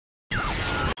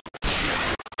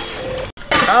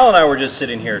Kyle and I were just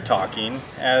sitting here talking,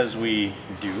 as we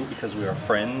do, because we are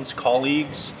friends,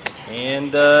 colleagues,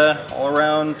 and all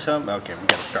around. Okay, we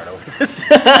gotta start over this.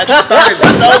 That just started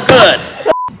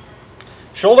so good.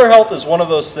 Shoulder health is one of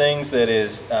those things that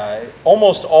is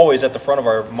almost always at the front of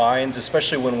our minds,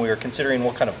 especially when we are considering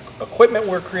what kind of equipment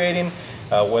we're creating,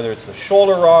 whether it's the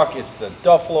shoulder rock, it's the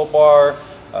Duffin bar,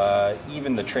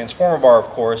 even the transformer bar, of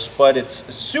course, but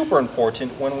it's super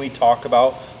important when we talk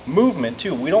about movement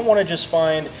too. We don't want to just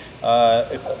find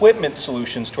equipment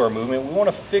solutions to our movement. We want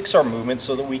to fix our movement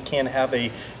so that we can have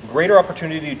a greater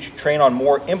opportunity to train on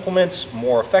more implements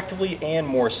more effectively and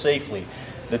more safely.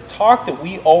 The talk that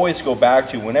we always go back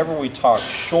to whenever we talk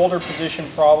shoulder position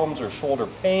problems or shoulder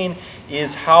pain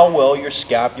is how well your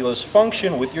scapulas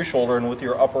function with your shoulder and with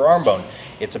your upper arm bone.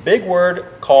 It's a big word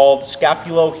called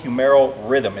Scapulohumeral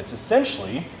rhythm. It's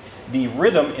essentially the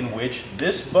rhythm in which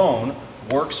this bone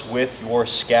works with your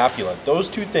scapula. Those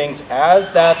two things,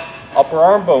 as that upper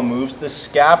arm bone moves, the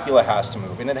scapula has to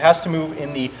move, and it has to move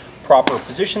in the proper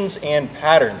positions and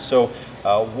patterns. So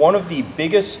one of the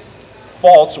biggest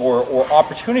faults or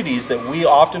opportunities that we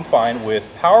often find with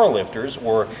power lifters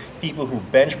or people who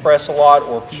bench press a lot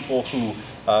or people who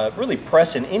really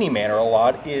press in any manner a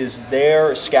lot is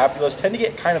their scapulas tend to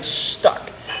get kind of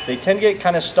stuck. They tend to get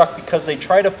kind of stuck because they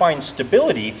try to find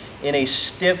stability in a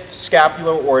stiff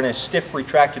scapula or in a stiff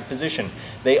retracted position.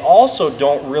 They also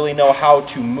don't really know how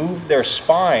to move their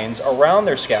spines around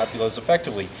their scapulas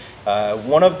effectively.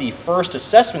 One of the first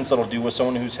assessments that I'll do with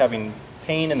someone who's having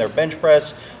pain in their bench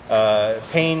press,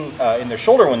 pain in their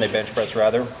shoulder when they bench press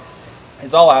rather,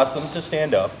 is I'll ask them to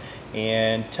stand up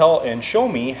and show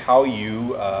me how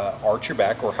you arch your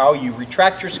back or how you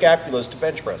retract your scapulas to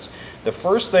bench press. The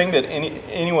first thing that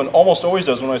anyone almost always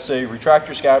does when I say retract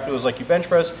your scapulas like you bench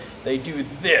press, they do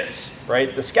this,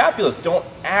 right? The scapulas don't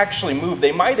actually move.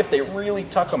 They might if they really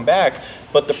tuck them back,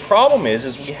 but the problem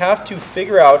is we have to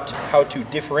figure out how to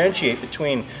differentiate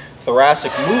between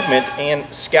thoracic movement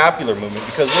and scapular movement,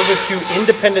 because those are two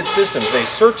independent systems. They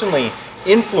certainly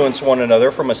influence one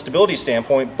another from a stability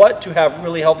standpoint, but to have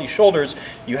really healthy shoulders,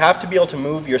 you have to be able to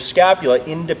move your scapula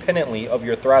independently of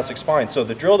your thoracic spine. So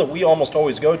the drill that we almost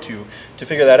always go to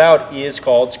figure that out is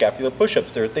called scapular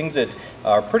push-ups. There are things that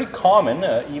are pretty common,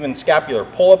 even scapular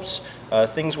pull-ups,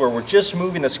 things where we're just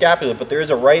moving the scapula, but there is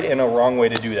a right and a wrong way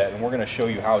to do that, and we're going to show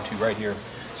you how to right here.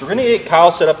 So we're going to get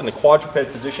Kyle set up in the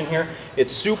quadruped position here.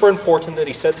 It's super important that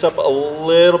he sets up a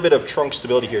little bit of trunk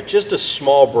stability here, just a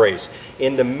small brace.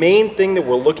 And the main thing that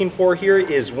we're looking for here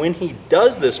is when he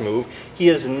does this move, he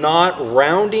is not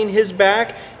rounding his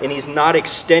back and he's not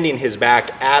extending his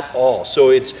back at all. So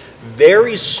it's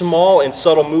very small and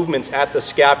subtle movements at the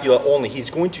scapula only.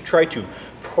 He's going to try to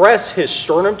press his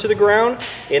sternum to the ground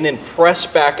and then press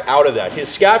back out of that. His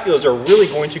scapulas are really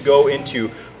going to go into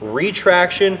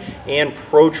retraction and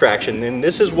protraction, and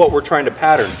this is what we're trying to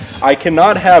pattern. I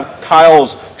cannot have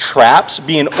Kyle's traps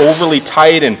being overly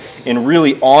tight and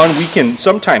really on. We can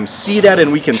sometimes see that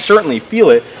and we can certainly feel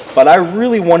it, but I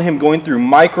really want him going through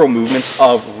micro movements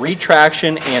of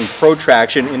retraction and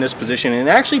protraction in this position and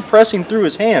actually pressing through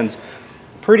his hands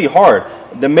pretty hard.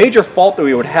 The major fault that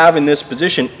we would have in this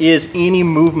position is any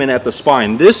movement at the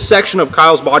spine. This section of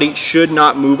Kyle's body should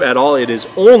not move at all. It is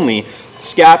only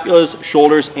scapulas,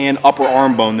 shoulders, and upper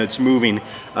arm bone that's moving.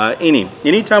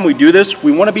 Anytime we do this,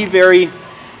 we want to be very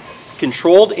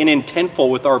controlled and intentful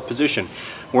with our position.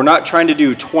 We're not trying to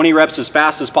do 20 reps as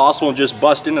fast as possible and just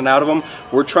bust in and out of them.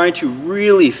 We're trying to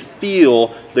really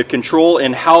feel the control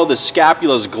and how the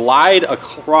scapulas glide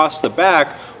across the back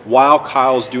while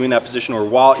Kyle's doing that position or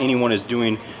while anyone is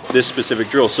doing this specific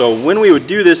drill. So when we would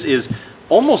do this is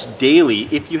almost daily.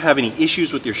 If you have any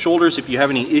issues with your shoulders, if you have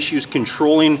any issues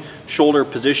controlling shoulder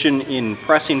position in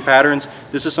pressing patterns,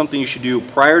 this is something you should do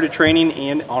prior to training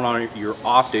and on your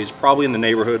off days, probably in the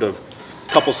neighborhood of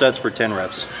a couple sets for 10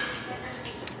 reps.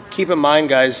 Keep in mind,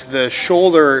 guys, the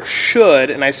shoulder should,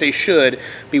 and I say should,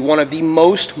 be one of the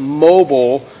most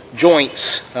mobile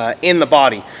joints in the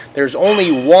body. There's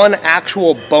only one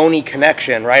actual bony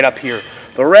connection right up here.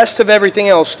 The rest of everything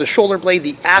else, the shoulder blade,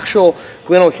 the actual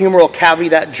glenohumeral cavity,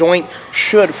 that joint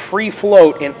should free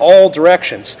float in all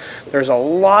directions. There's a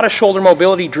lot of shoulder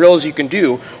mobility drills you can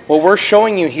do. What we're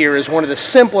showing you here is one of the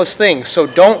simplest things, so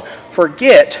don't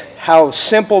forget how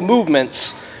simple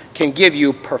movements can give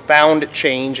you profound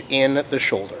change in the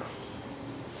shoulder.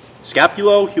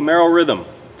 Scapulohumeral rhythm.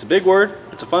 It's a big word,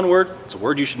 it's a fun word, it's a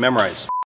word you should memorize.